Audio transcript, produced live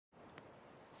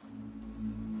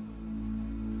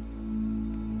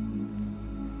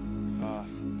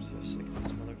So sick of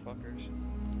these motherfuckers.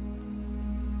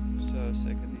 So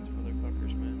sick of these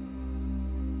motherfuckers, man.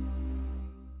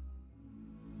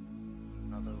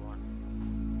 Another one.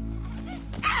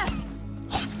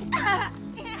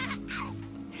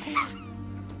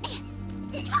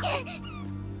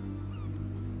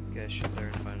 Okay, I should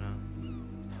learn by now.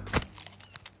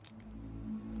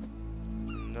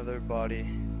 Another body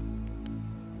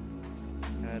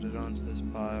added onto this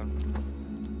pile.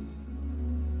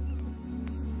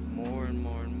 More and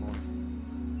more and more.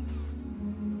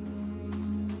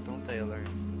 Don't they learn?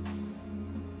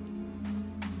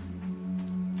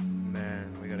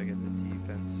 Man, we gotta get the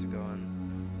defenses going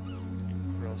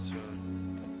real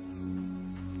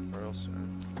soon. Real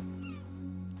soon.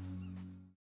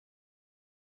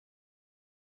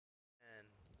 Man,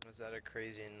 was that a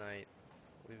crazy night?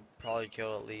 We probably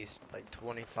killed at least like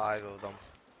 25 of them.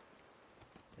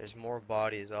 There's more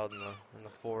bodies out in the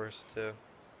forest too.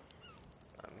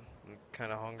 I'm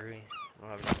kind of hungry. I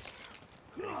don't have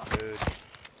any food.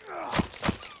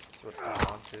 That's what's going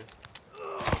on too.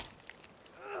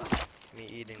 Me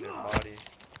eating their bodies.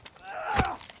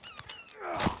 Come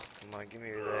on, give me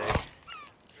your leg.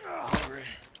 I'm hungry.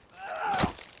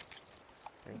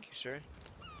 Thank you, sir.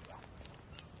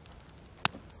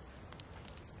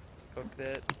 Cook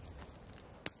that.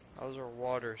 How's our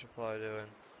water supply doing?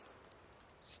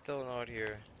 Still not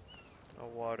here. No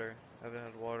water. Haven't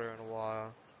had water in a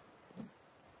while.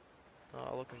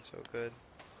 Not looking so good.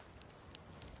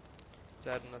 Let's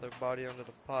add another body onto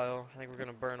the pile. I think we're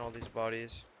gonna burn all these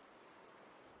bodies.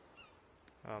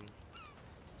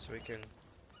 So we can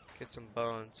get some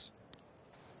bones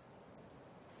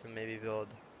to maybe build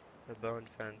the bone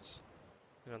fence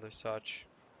and other such.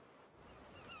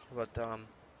 But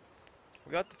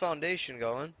we got the foundation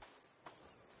going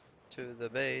to the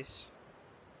base,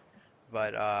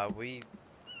 but we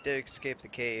did escape the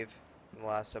cave in the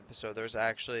last episode. There's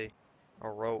actually a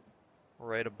rope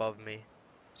right above me,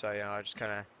 so I just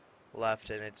kind of left,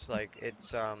 and it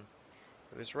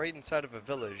was right inside of a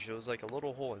village. It was like a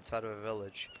little hole inside of a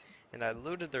village, and I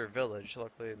looted their village.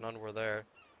 Luckily none were there,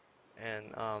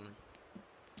 and I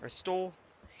stole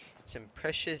some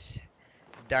precious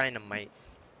dynamite.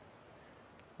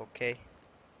 Okay,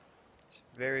 it's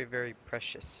very, very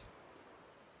precious.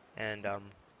 And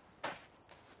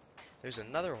there's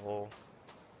another hole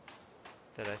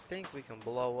that I think we can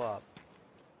blow up.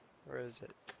 Where is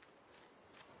it?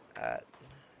 It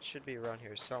should be around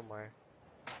here somewhere.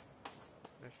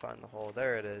 Let me find the hole.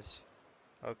 There it is.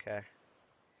 Okay.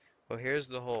 Well, here's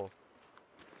the hole.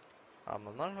 I'm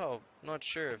not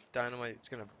sure if dynamite's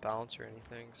gonna bounce or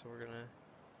anything, so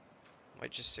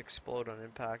might just explode on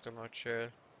impact. I'm not sure.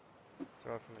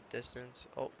 Throw it from a distance.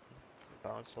 Oh, it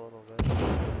bounced a little bit.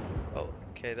 Oh,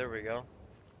 okay, there we go.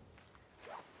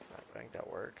 I think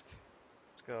that worked.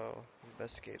 Let's go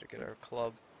investigate or get our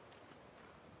club.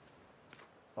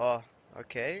 Oh,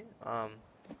 okay.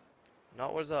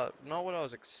 Not what I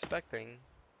was expecting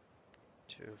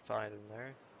to find in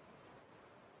there.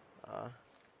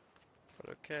 But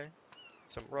okay.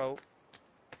 Some rope.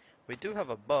 We do have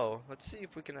a bow. Let's see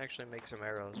if we can actually make some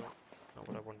arrows. Oh, not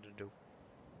what I wanted to do.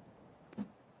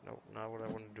 Nope, not what I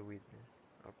wanted to do either.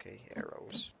 Okay,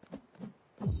 arrows.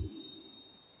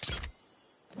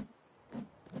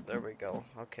 There we go.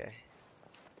 Okay.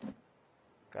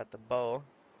 Got the bow.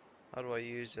 How do I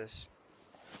use this?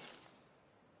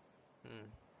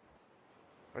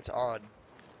 It's odd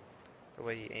the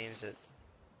way he aims it.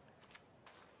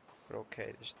 But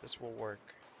okay, this will work.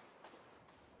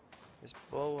 This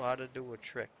bow ought to do a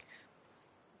trick.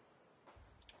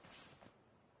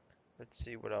 Let's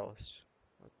see what else.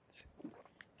 Let's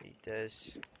eat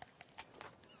this.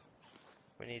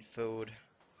 We need food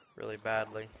really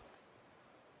badly.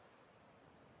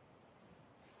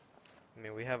 I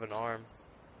mean, we have an arm.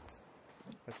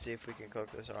 Let's see if we can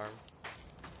cook this arm.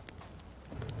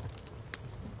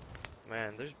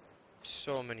 Man, there's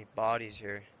so many bodies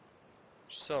here.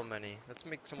 So many. Let's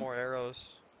make some more arrows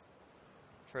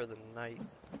for the night.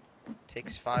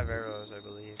 Takes 5 arrows, I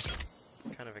believe.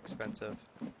 Kind of expensive.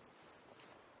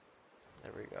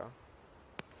 There we go.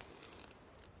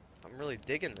 I'm really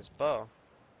digging this bow.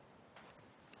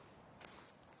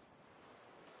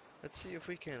 Let's see if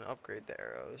we can upgrade the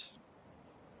arrows.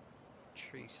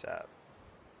 Tree sap.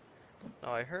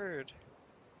 No, I heard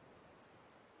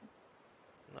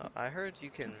you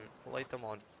can light them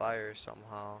on fire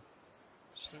somehow.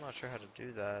 Just not sure how to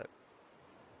do that.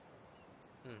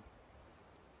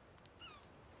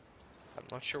 I'm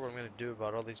not sure what I'm gonna do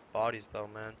about all these bodies though,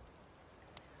 man.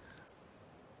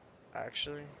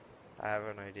 Actually, I have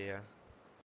an idea.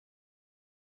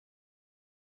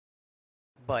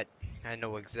 But I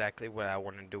know exactly what I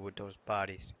want to do with those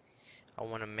bodies. I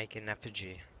want to make an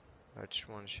effigy. Which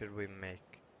one should we make?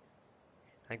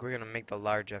 I think we're gonna make the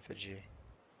large effigy.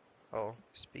 Oh,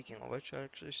 speaking of which, I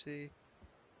actually see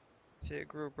a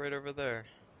group right over there.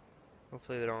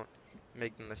 Hopefully they don't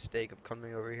make the mistake of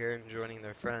coming over here and joining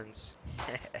their friends.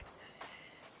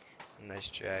 Nice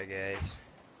try, guys.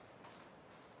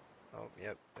 Oh,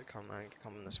 yep, they're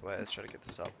coming this way. Let's try to get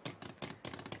this up.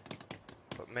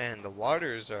 But man, the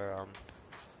waters are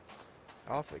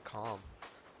awfully calm.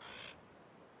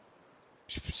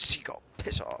 Seagull,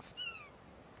 piss off.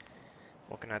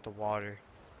 Looking at the water,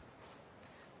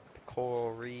 the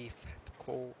coral reef, the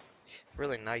coral,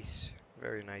 really nice,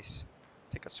 very nice.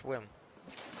 Take a swim.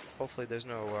 Hopefully there's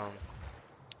no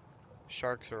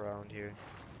sharks around here.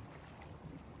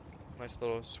 Nice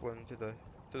little swim to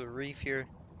the reef here.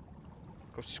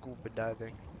 Go scuba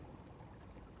diving.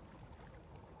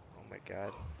 Oh my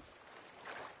god.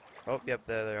 Oh, yep,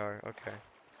 there they are. Okay.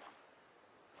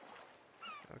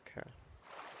 Okay.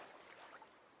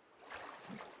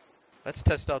 Let's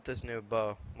test out this new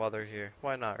bow while they're here.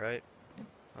 Why not, right?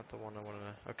 Not the one I want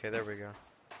to. Okay, there we go.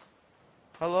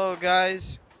 Hello,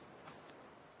 guys.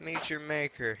 Meet your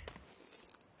maker.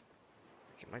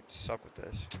 It might suck with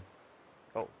this.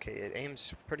 Okay, it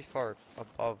aims pretty far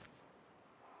above.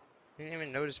 You didn't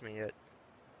even notice me yet.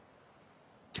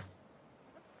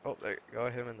 Oh, there you go.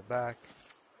 Hit him in the back.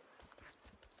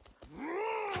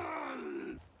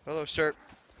 Hello, sir.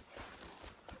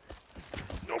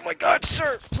 Oh my god,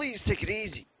 sir! Please take it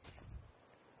easy.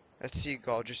 That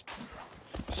seagull just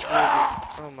screwed me.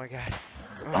 Oh my god.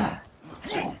 Oh.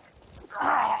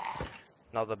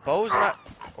 Now the bow's not.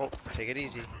 Oh, take it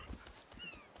easy.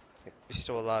 He's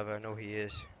still alive. I know he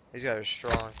is. These guys are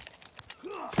strong.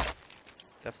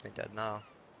 Definitely dead now.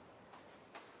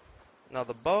 Now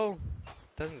the bow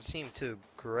doesn't seem too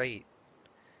great.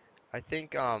 I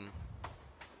think oh,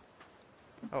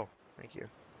 thank you.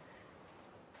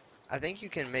 I think you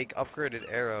can make upgraded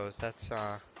arrows. That's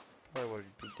probably what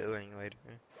we'd be doing later.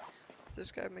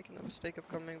 This guy making the mistake of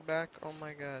coming back. Oh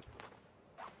my god.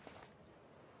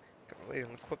 Wait,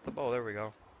 equip the bow. There we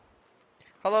go.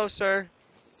 Hello, sir.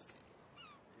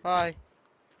 Hi.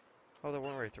 Oh, that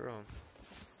went right through him.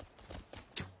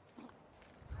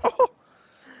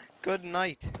 Good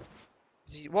night.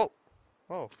 Is he? Whoa.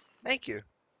 Whoa. Thank you.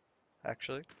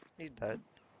 Actually, need that.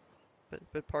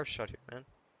 Bit partial here, man.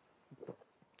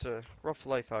 It's a rough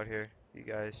life out here, you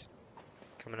guys.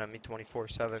 Coming at me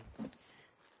 24/7. We'll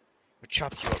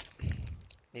chop you up.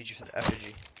 Need you for the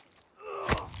effigy.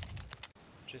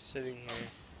 Just sitting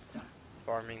here,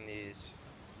 farming these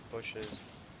bushes,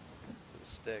 the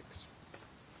sticks.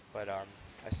 But I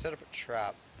set up a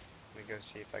trap. Let me go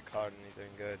see if I caught anything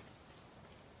good.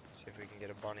 See if we can get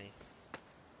a bunny.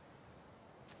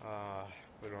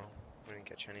 We didn't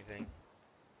catch anything.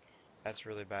 That's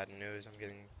really bad news. I'm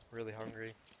getting really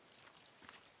hungry.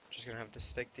 Just gonna have to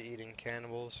stick to eating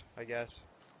cannibals, I guess.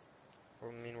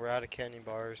 I mean, we're out of candy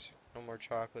bars. No more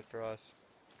chocolate for us.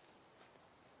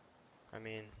 I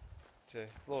mean, it's a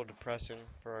little depressing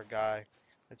for our guy.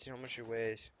 Let's see how much he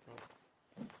weighs.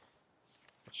 Oh.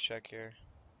 Let's check here.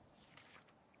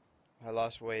 I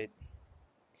lost weight.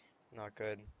 Not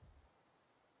good.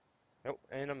 Nope,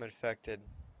 and I'm infected.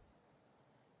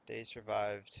 Days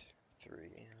survived 3.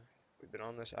 We've been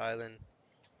on this island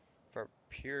for a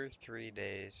pure 3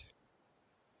 days.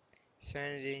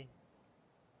 Sanity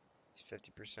is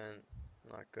 50%.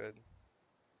 Not good.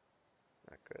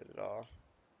 Not good at all.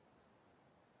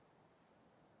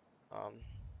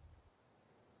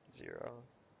 0.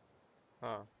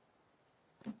 Huh.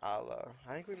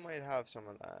 I think we might have some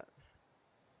of that.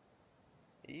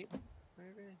 Eat,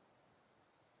 maybe?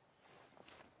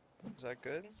 Is that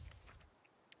good?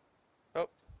 Oh.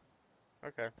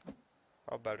 Okay.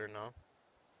 All better now.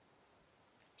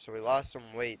 So we lost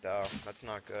some weight though. That's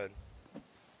not good.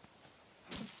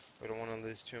 We don't want to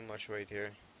lose too much weight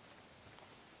here.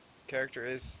 Character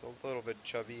is a little bit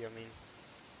chubby. I mean,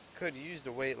 could use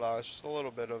the weight loss, just a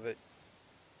little bit of it.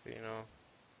 But, you know,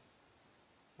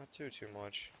 not too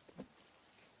much.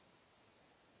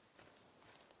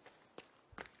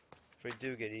 If we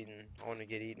do get eaten, I want to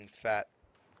get eaten fat.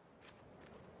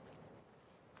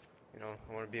 You know,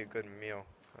 I want to be a good meal.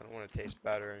 I don't want to taste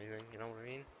bad or anything. You know what I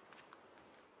mean?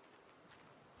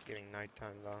 Getting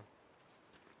nighttime though.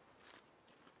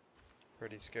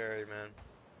 Pretty scary, man.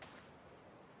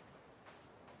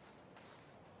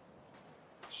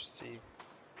 Let's see.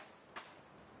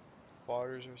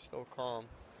 Waters are still calm.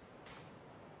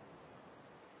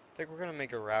 I think we're gonna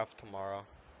make a raft tomorrow.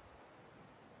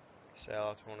 Sail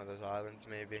out to one of those islands,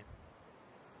 maybe.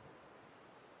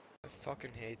 I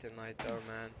fucking hate the night though,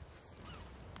 man.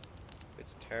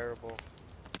 It's terrible.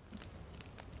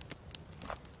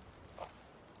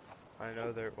 I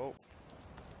know they're, oh,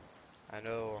 I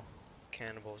know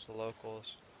cannibals, the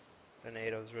locals, the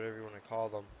natives, whatever you want to call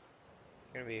them,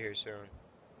 gonna be here soon,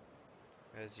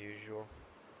 as usual.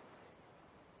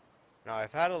 Now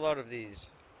I've had a lot of these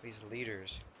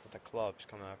leaders with the clubs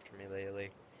come after me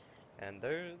lately, and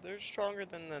they're stronger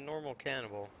than the normal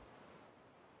cannibal.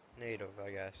 Native, I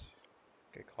guess.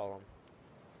 Could call them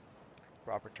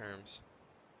proper terms.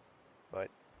 But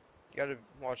you gotta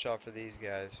watch out for these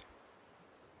guys.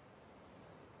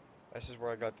 This is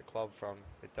where I got the club from.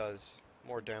 It does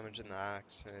more damage than the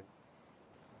axe, and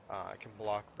it can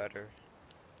block better.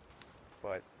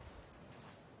 But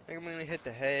I think I'm gonna hit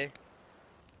the hay.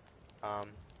 I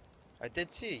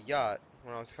did see a yacht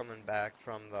when I was coming back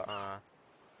from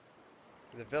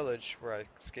the village where I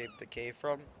escaped the cave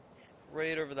from,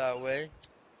 right over that way.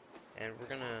 And we're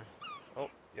gonna, oh,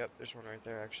 yep, there's one right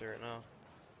there actually right now.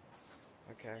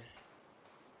 Okay.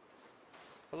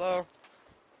 Hello?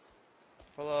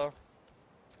 Hello?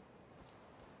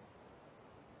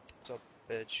 What's up,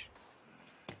 bitch?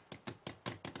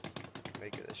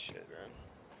 Make of this shit, man.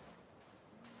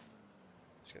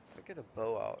 Let's get the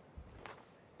bow out.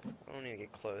 I don't need to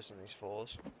get close on these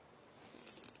fools.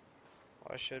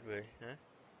 Why should we, huh?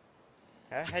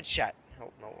 Huh? Headshot!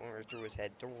 Oh, no, we're through his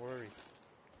head. Don't worry.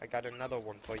 I got another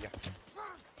one for you.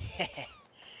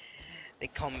 They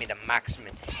call me the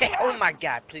marksman. Oh my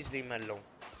god, please leave me alone.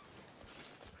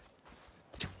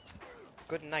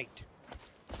 Good night.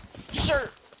 Sir!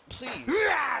 Please!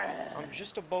 I'm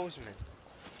just a bowsman.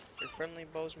 Your friendly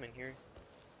bowsman here.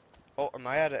 Oh, am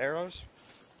I out of arrows?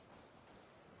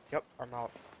 Yep, I'm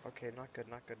out. Okay, not good,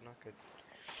 not good, not good.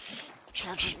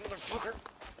 Charge this motherfucker!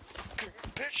 Come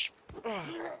here, bitch!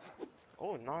 Ugh.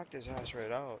 Oh, knocked his ass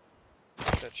right out.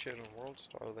 Put that shit in World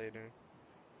Star later.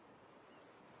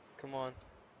 Come on.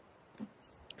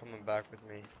 Coming back with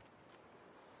me.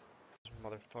 There's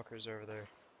motherfuckers over there.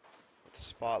 With the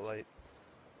spotlight.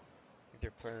 I think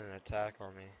they're planning an attack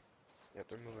on me. Yep,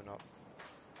 they're moving up.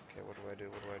 Okay, what do I do?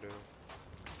 What do I do?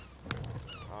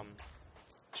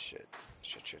 Shit.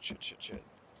 Shit.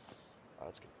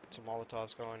 Let's get some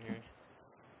Molotovs going here.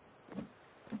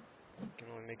 Can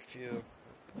only make a few.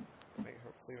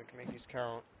 Hopefully we can make these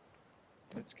count.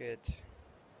 Let's get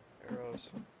arrows.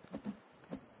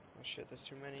 Oh shit, there's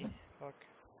too many. Fuck.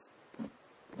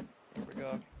 Here we go.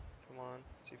 Come on.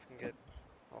 Let's see if we can get.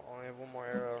 Oh, I only have one more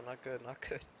arrow. Not good, not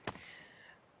good.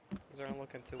 These aren't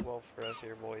looking too well for us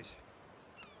here, boys.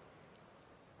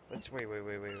 Let's wait.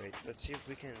 Let's see if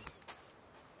we can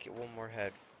get one more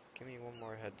head. Give me one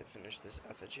more head to finish this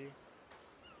effigy.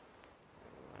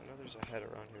 I know there's a head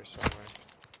around here somewhere.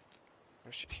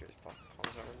 Oh shit, here, fuck,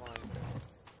 calls never mind.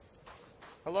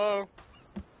 Hello?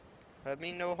 I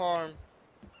mean no harm.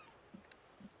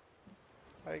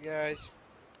 Hi guys.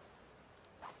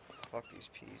 Fuck these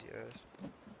peas, yes.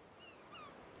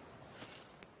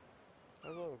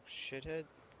 Hello, shithead.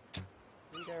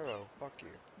 Need arrow, fuck you.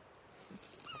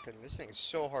 Fucking, this thing is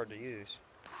so hard to use.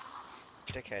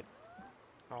 Dickhead.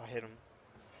 I'll hit him.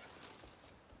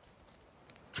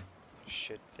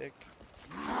 Shit, dick.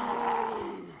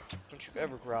 Don't you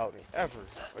ever growl at me, ever,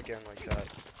 again like that.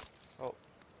 Oh.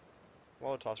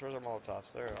 Molotovs, where's our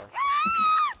Molotovs? There they are.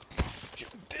 You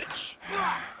bitch!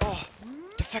 Oh,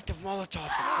 defective Molotov, I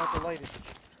forgot to light it.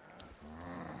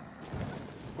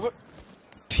 What?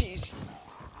 Peas.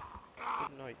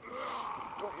 Good night.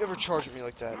 Don't you ever charge at me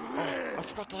like that. Oh, I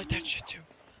forgot to light that shit too.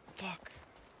 Fuck.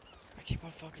 I keep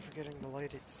on fucking forgetting to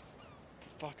light it.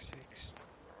 For fuck's sakes.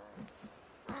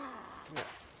 Come here.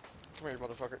 Come here,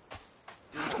 motherfucker.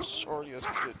 You sorry ass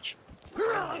bitch.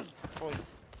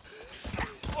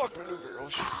 Fuck maneuver, oh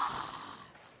shit.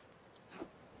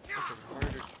 Fucking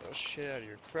murdered the shit out of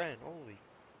your friend, holy.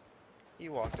 He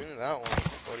walked into that one,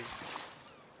 buddy.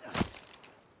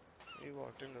 He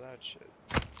walked into that shit.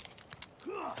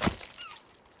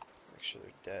 Make sure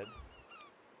they're dead.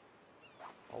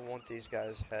 I want these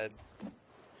guys' head. Come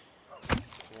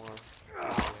on, give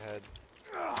me your head.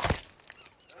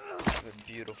 You have a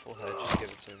beautiful head, just give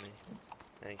it to me.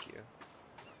 Thank you.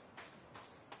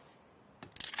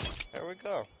 There we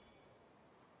go.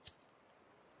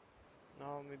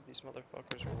 Now maybe these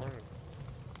motherfuckers will learn.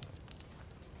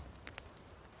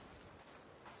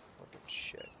 Fucking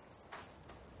shit.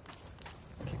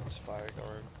 Keep this fire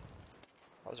going.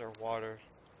 How's our water?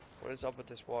 What is up with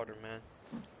this water, man?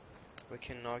 We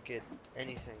cannot get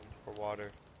anything for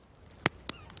water.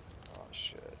 Oh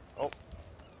shit. Oh!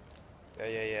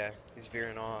 Yeah. He's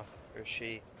veering off. Or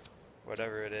she.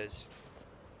 Whatever it is.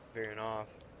 Veering off.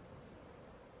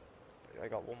 I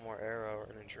got one more arrow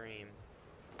in a dream.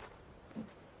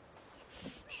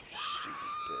 You stupid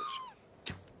bitch.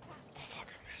 Oh, fuck,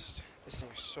 I missed. This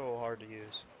thing's so hard to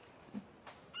use.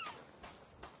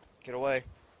 Get away.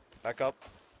 Back up.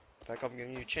 Back up, I'm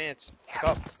giving you a chance. Back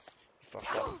up. You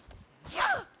fucked up.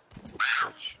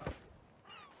 Bitch.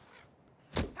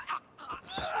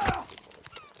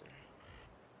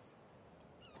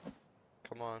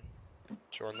 Come on.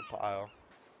 Join the pile.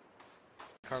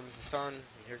 Here comes the sun,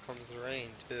 and here comes the rain,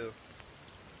 too.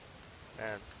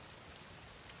 Man.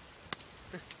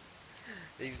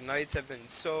 These nights have been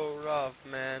so rough,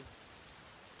 man.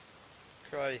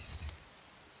 Christ.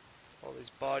 All these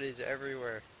bodies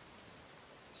everywhere.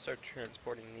 Start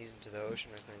transporting these into the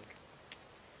ocean, I think.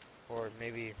 Or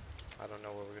maybe, I don't know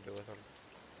what we're gonna do with them.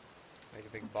 Make a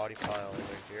big body pile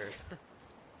over here.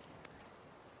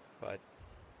 But,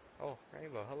 oh,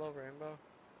 rainbow. Hello, rainbow.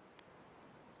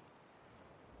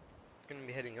 Gonna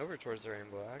be heading over towards the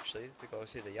rainbow, actually, to go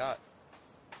see the yacht.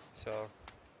 So,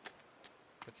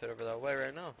 let's head over that way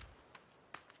right now.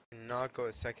 Not go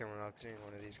a second without seeing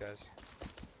one of these guys.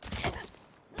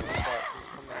 Stop.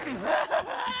 Come on.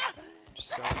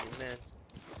 Just telling you, man.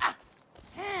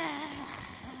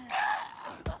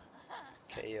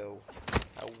 KO.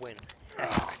 I win.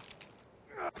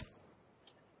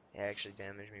 It actually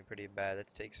damaged me pretty bad.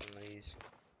 Let's take some of these.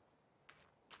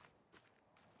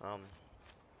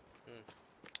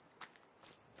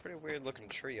 Pretty weird looking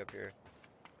tree up here.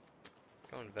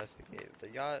 Let's go investigate. The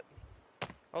yacht.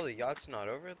 Oh, the yacht's not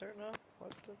over there now?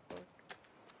 What the fuck?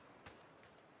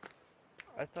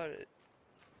 I thought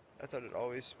it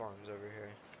always spawns over here.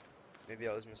 Maybe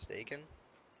I was mistaken.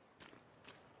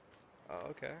 Oh,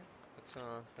 okay. That's new.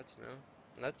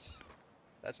 And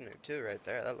that's new too right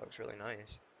there. That looks really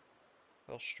nice.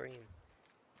 Little stream.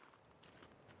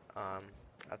 I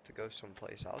have to go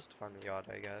someplace else to find the yacht,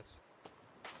 I guess.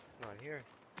 It's not here.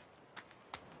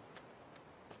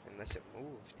 Unless it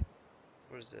moved.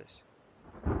 What is this?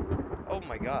 Oh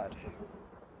my god.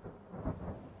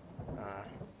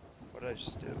 What did I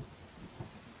just do?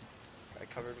 I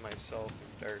covered myself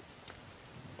in dirt.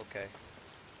 Okay.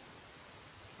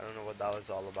 I don't know what that was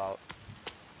all about.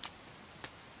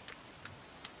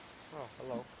 Oh,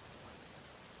 hello.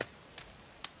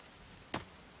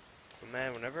 But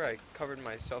man, whenever I covered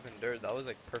myself in dirt, that was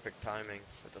like perfect timing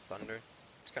with the thunder.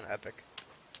 It's kind of epic.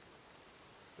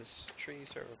 Does tree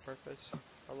serve a purpose?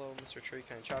 Hello, Mr. Tree,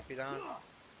 can I chop you down?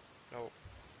 No.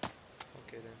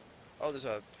 Okay then. Oh, there's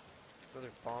another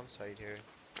bomb site here.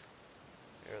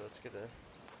 Here, let's get the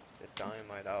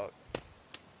dynamite out.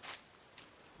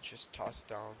 Just toss it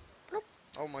down.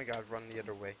 Oh my god, run the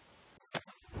other way.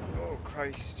 Oh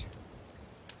Christ.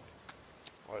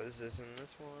 What is this in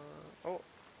this one? Oh,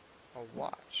 a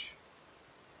watch.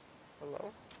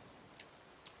 Hello?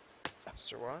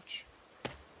 Mr. Watch?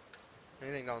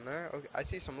 Anything down there? Okay, I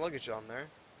see some luggage down there.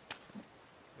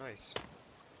 Nice.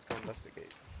 Let's go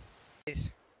investigate. Guys,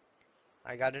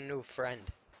 I got a new friend.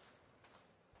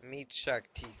 Meet Shark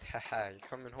Teeth. Haha, you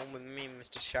coming home with me,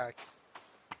 Mr. Shark?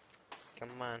 Come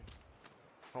on.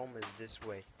 Home is this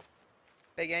way.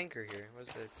 Big anchor here.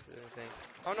 What's this? Anything?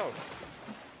 Oh no!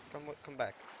 Come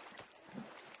back.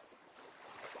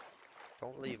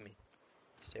 Don't leave me.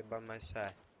 Stay by my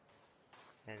side.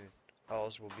 And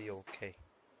all's will be okay.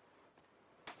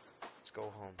 Let's go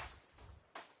home.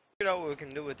 Figure out what we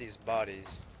can do with these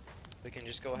bodies. We can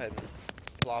just go ahead and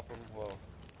plop them. Well,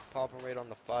 pop them right on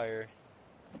the fire.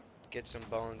 Get some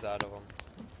bones out of them.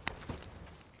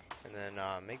 And then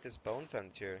make this bone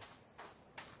fence here.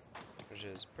 Which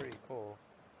is pretty cool.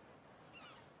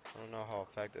 I don't know how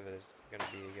effective it is going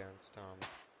to be against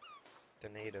the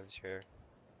natives here.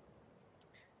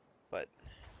 But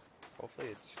hopefully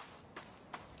it's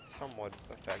somewhat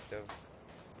effective.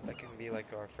 That can be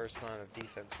like our first line of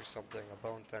defense or something, a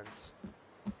bone fence.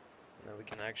 And then we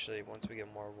can actually, once we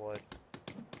get more wood,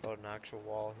 build an actual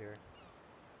wall here.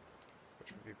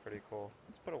 Which would be pretty cool.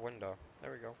 Let's put a window.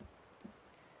 There we go.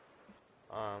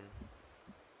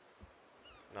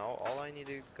 Now all I need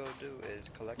to go do is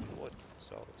collect wood.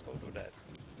 So let's go do that.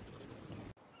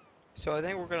 So I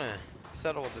think we're gonna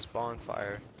settle with this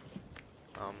bonfire.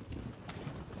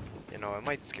 You know, it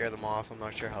might scare them off. I'm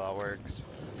not sure how that works.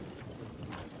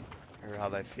 Or how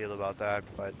they feel about that,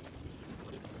 but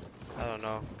I don't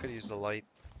know. Could use the light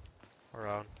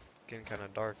around. It's getting kind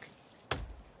of dark.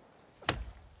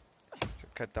 So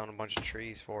cut down a bunch of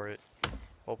trees for it.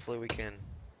 Hopefully we can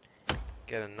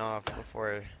get enough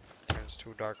before it turns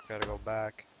too dark. We gotta go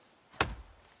back.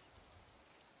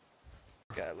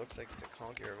 Yeah, it looks like it's a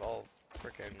conqueror of all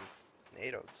frickin'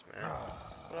 natives, man.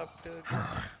 What up, dude?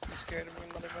 You scared of me,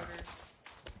 motherfucker?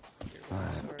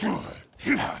 Come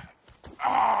here.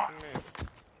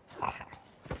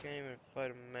 You can't even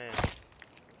fight a man.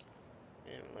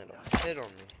 light on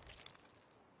me.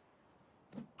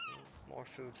 More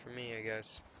food for me, I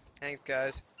guess. Thanks,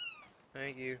 guys.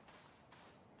 Thank you.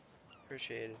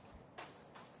 Appreciate it.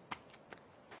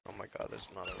 Oh my god, there's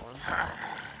another one.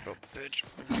 Oh, bitch.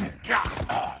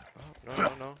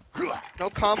 Oh, no. No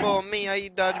combo on me. How you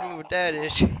dodging me with that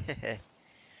ish?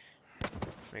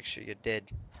 Make sure you're dead.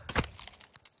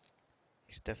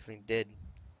 He's definitely dead.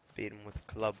 Beat him with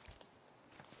a club.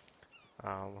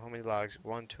 How many logs?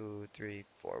 1, 2, 3,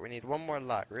 4. We need one more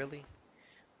log. Really?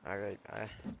 Alright. I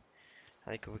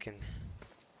think we can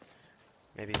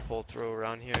maybe pull through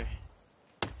around here.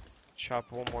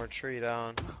 Chop one more tree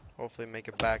down. Hopefully make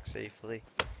it back safely.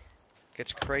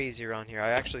 Gets crazy around here. I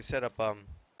actually set up a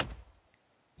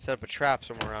trap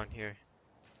somewhere around here.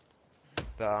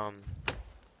 I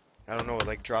don't know, it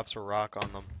like drops a rock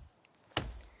on them.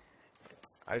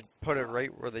 I put it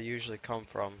right where they usually come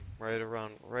from. Right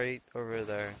over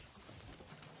there.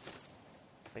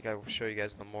 I think I will show you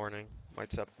guys in the morning.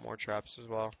 Might set up more traps as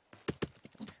well.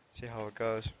 See how it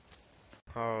goes.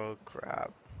 Oh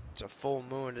crap. It's a full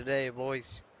moon today,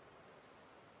 boys.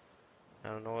 I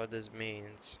don't know what this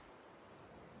means.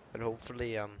 But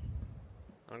hopefully, I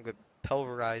don't get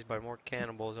pulverized by more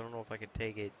cannibals. I don't know if I can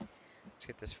take it. Let's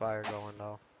get this fire going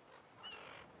though.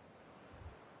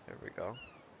 There we go.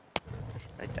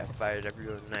 Light that fire up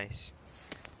real nice.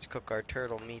 Let's cook our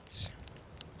turtle meats.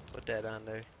 Put that on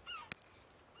there.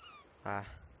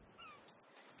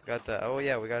 We got the, oh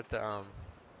yeah, we got the, I'm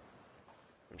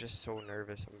just so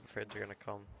nervous. I'm afraid they're gonna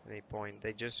come at any point.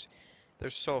 They're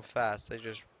so fast. They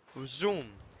just zoom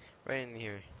right in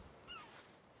here.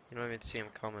 You don't even see them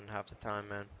coming half the time,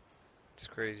 man. It's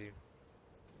crazy.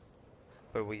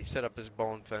 But we set up this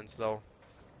bone fence though.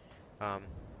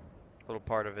 Little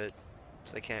part of it,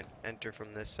 so they can't enter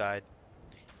from this side.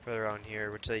 Right around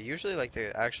here, which they usually like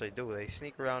to actually do. They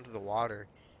sneak around to the water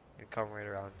and come right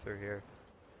around through here.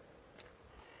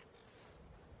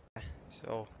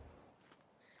 So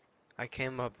I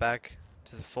came up back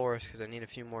to the forest because I need a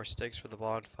few more sticks for the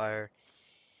bonfire,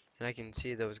 and I can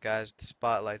see those guys with the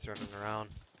spotlights running around.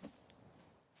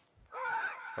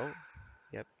 Oh,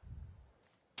 yep.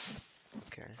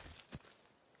 Okay.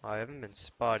 I haven't been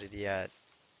spotted yet.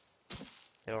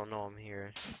 They don't know I'm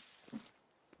here.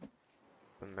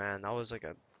 But man, that was like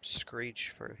a screech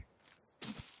for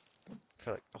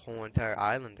like the whole entire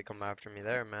island to come after me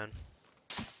there, man.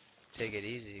 Take it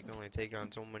easy. You can only take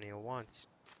on so many at once.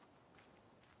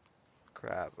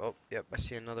 Crap. Oh, yep. I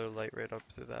see another light right up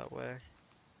through that way.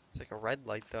 It's like a red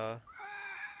light, though.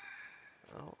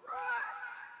 Oh.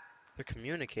 They're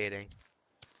communicating.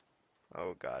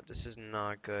 Oh god, this is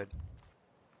not good.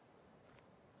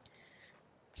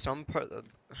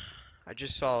 I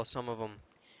just saw some of them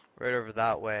right over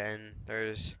that way, and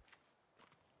there's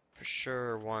for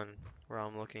sure one where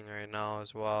I'm looking right now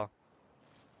as well.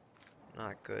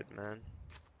 Not good, man.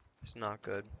 It's not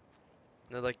good.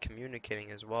 They're like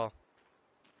communicating as well.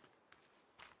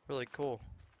 Really cool,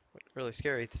 but really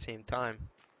scary at the same time.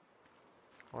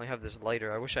 I only have this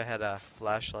lighter. I wish I had a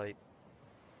flashlight.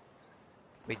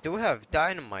 We do have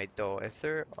dynamite though. If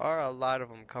there are a lot of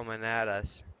them coming at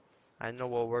us, I know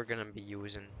what we're gonna be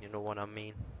using. You know what I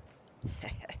mean?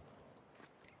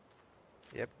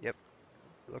 Yep.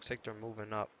 Looks like they're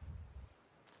moving up.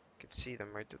 I can see them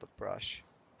right through the brush.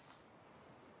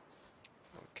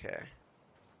 Okay.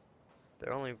 I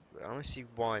only see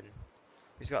one.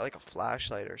 He's got like a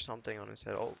flashlight or something on his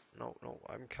head. Oh, no.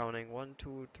 I'm counting 1,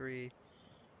 2, 3,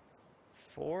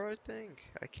 4, I think.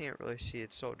 I can't really see.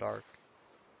 It's so dark.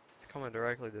 It's coming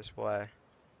directly this way.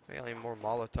 I got any more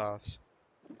Molotovs.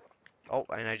 Oh,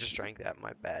 and I just drank that.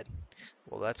 My bad.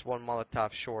 Well, that's one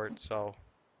Molotov short, so...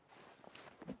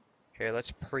 Here,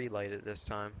 let's pre-light it this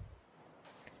time.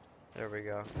 There we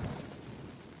go.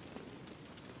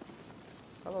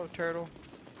 Hello, turtle.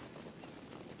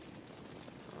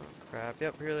 Oh, crap.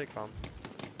 Yep, here they come.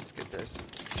 Let's get this.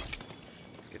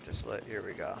 Let's get this lit. Here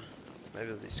we go. Maybe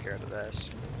they'll be scared of this.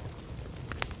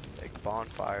 Big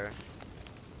bonfire.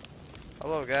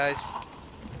 Hello, guys.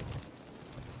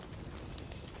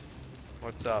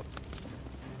 What's up?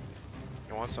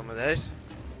 You want some of this?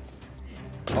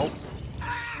 Oh.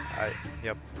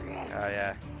 Yep.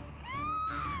 Yeah.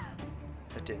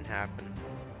 That didn't happen.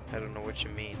 I don't know what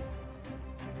you mean.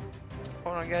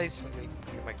 Hold on, guys. Let me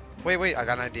get my... Wait, I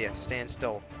got an idea. Stand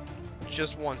still.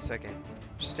 Just 1 second.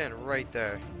 Just stand right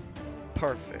there.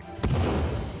 Perfect.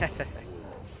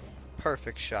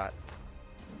 Perfect shot.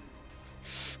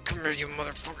 Come here, you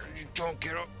motherfucker. You don't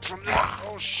get up from there.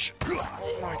 Oh, shit.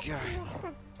 Oh, my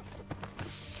God.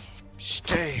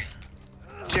 Stay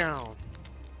down.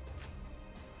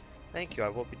 Thank you. I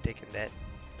will be taking that.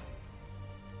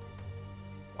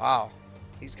 Wow.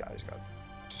 These guys got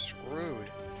screwed.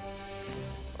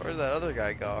 Where did that other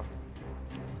guy go?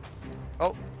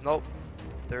 Oh, nope.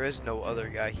 There is no other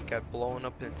guy. He got blown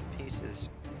up into pieces.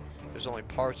 There's only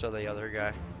parts of the other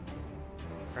guy.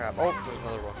 Crap. Oh, there's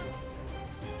another one.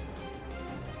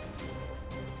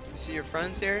 You see your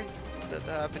friends here? Did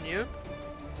that happen to you?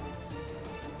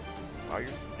 Oh, you're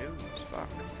news. Fuck.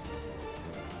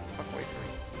 Fuck away from me.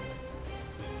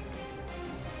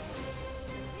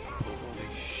 Holy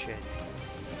shit.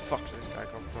 Where the fuck did this guy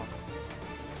come from?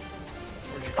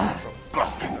 Where'd you come from,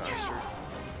 bastard?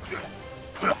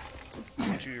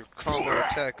 Do your combo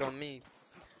attack on me.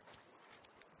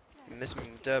 You missed me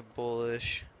with that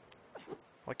bullish.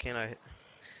 Why can't I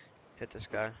hit this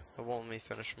guy? It won't let me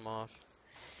finish him off.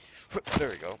 There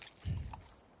we go.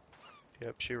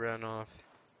 Yep, she ran off.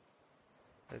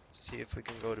 Let's see if we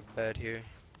can go to bed here.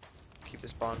 Keep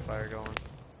this bonfire going.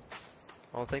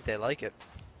 I don't think they like it.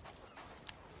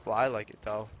 Well, I like it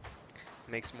though.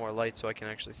 It makes more light so I can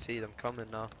actually see them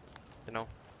coming now. You know?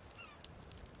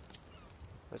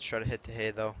 Let's try to hit the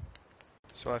hay though.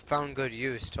 So I found good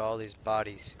use to all these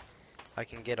bodies. I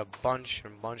can get a bunch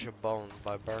of bones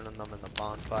by burning them in the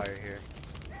bonfire here.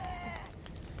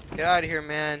 Get out of here,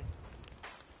 man.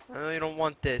 I know you don't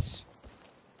want this.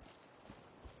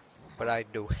 But I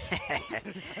do.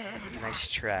 Nice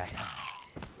try.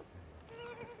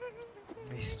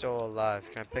 He's still alive.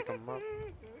 Can I pick him up?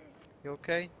 You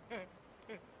okay?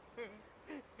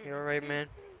 You alright, man?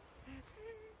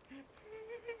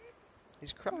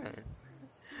 He's crying.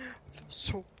 I feel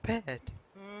so bad.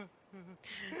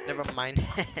 Never mind.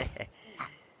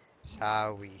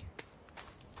 Sorry.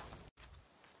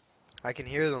 I can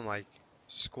hear them like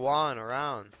squawing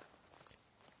around.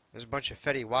 There's a bunch of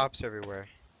fetty wops everywhere.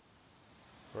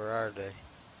 Where are they?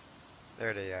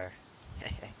 There they are.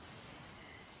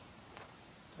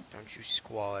 Don't you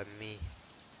squall at me,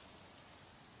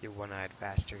 you one-eyed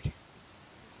bastard.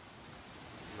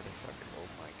 Motherfucker, oh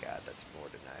my god, that's more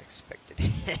than I expected.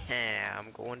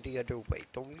 I'm going the other way.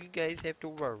 Don't you guys have to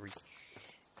worry.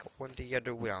 Going the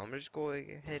other way. I'm just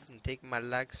going ahead and take my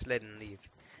log sled and leave.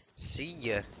 See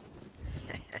ya.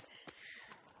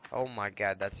 Oh my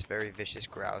god, that's very vicious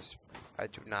grouse. I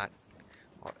do not.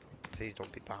 Oh, please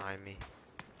don't be behind me.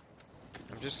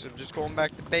 I'm just going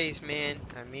back to base, man.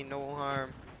 I mean no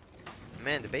harm.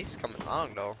 Man, the base is coming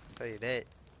along though. I'll tell you that.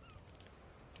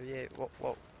 Yeah,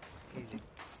 whoa, easy.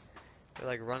 They're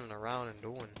like running around and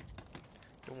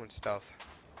doing stuff.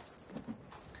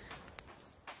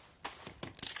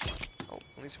 Oh,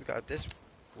 at least we got this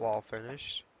wall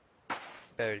finished.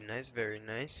 Very nice, very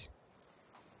nice.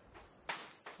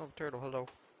 Oh, turtle, hello.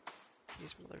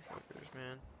 These motherfuckers,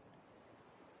 man.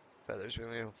 Feathers, we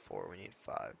only have 4, we need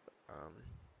 5.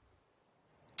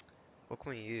 What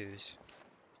can we use?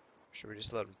 Should we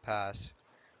just let them pass? I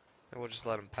think we'll just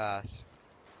let them pass.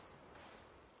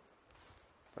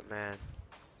 But man,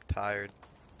 I'm tired.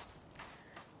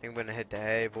 I think I'm gonna hit the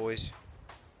hay, boys.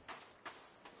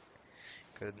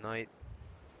 Good night.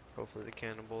 Hopefully the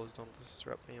cannibals don't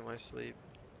disrupt me in my sleep.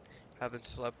 Haven't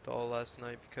slept all last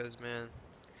night because, man,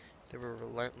 they were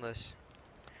relentless.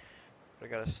 But I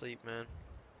gotta sleep, man.